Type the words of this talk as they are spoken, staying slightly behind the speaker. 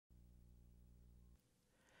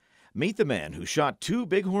Meet the man who shot 2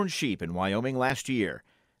 bighorn sheep in Wyoming last year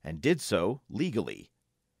and did so legally.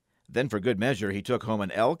 Then, for good measure, he took home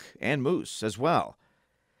an elk and moose as well.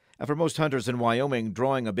 For most hunters in Wyoming,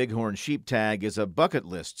 drawing a bighorn sheep tag is a bucket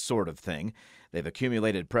list sort of thing. They've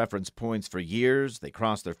accumulated preference points for years, they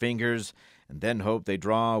cross their fingers, and then hope they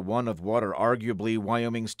draw one of what are arguably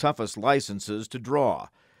Wyoming's toughest licenses to draw.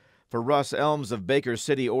 For Russ Elms of Baker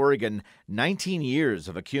City, Oregon, 19 years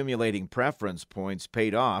of accumulating preference points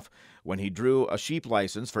paid off when he drew a sheep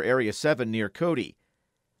license for Area 7 near Cody.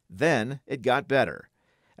 Then it got better.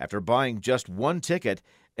 After buying just one ticket,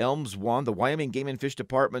 Elms won the Wyoming Game and Fish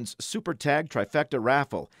Department's Super Tag Trifecta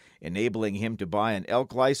raffle, enabling him to buy an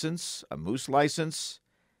elk license, a moose license,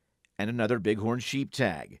 and another bighorn sheep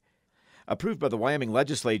tag. Approved by the Wyoming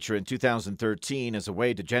legislature in 2013 as a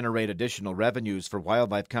way to generate additional revenues for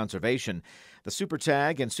wildlife conservation, the Super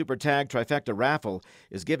Tag and Super Tag Trifecta raffle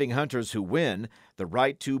is giving hunters who win the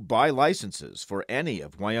right to buy licenses for any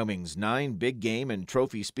of Wyoming's 9 big game and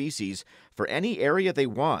trophy species for any area they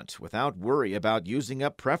want without worry about using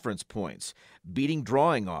up preference points, beating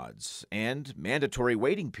drawing odds, and mandatory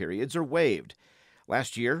waiting periods are waived.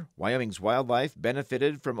 Last year, Wyoming's wildlife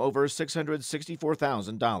benefited from over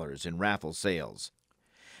 $664,000 in raffle sales.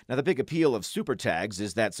 Now, the big appeal of super tags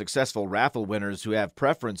is that successful raffle winners who have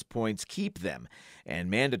preference points keep them, and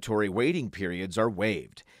mandatory waiting periods are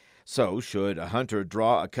waived. So, should a hunter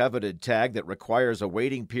draw a coveted tag that requires a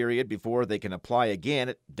waiting period before they can apply again,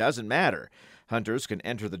 it doesn't matter. Hunters can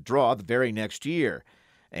enter the draw the very next year.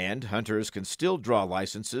 And hunters can still draw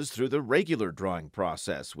licenses through the regular drawing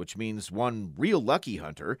process, which means one real lucky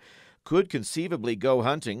hunter could conceivably go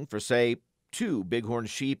hunting for, say, 2 bighorn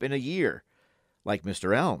sheep in a year, like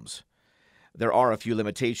Mr. Elms. There are a few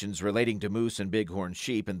limitations relating to moose and bighorn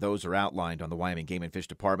sheep, and those are outlined on the Wyoming Game and Fish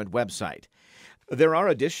Department website. There are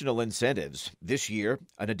additional incentives. This year,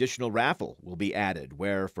 an additional raffle will be added,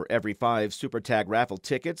 where for every 5 Super Tag raffle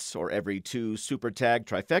tickets or every 2 Super Tag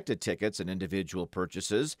Trifecta tickets and individual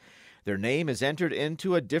purchases, their name is entered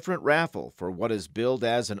into a different raffle for what is billed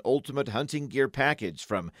as an ultimate hunting gear package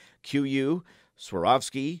from QU,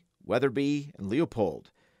 Swarovski, Weatherby, and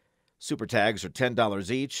Leopold. Super Tags are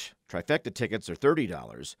 $10 each, Trifecta tickets are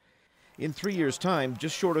 $30. In 3 years' time,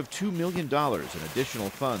 just short of $2 million in additional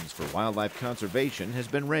funds for wildlife conservation has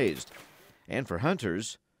been raised. And for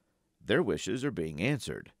hunters, their wishes are being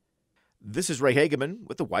answered. This is Ray Hageman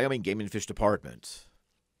with the Wyoming Game and Fish Department.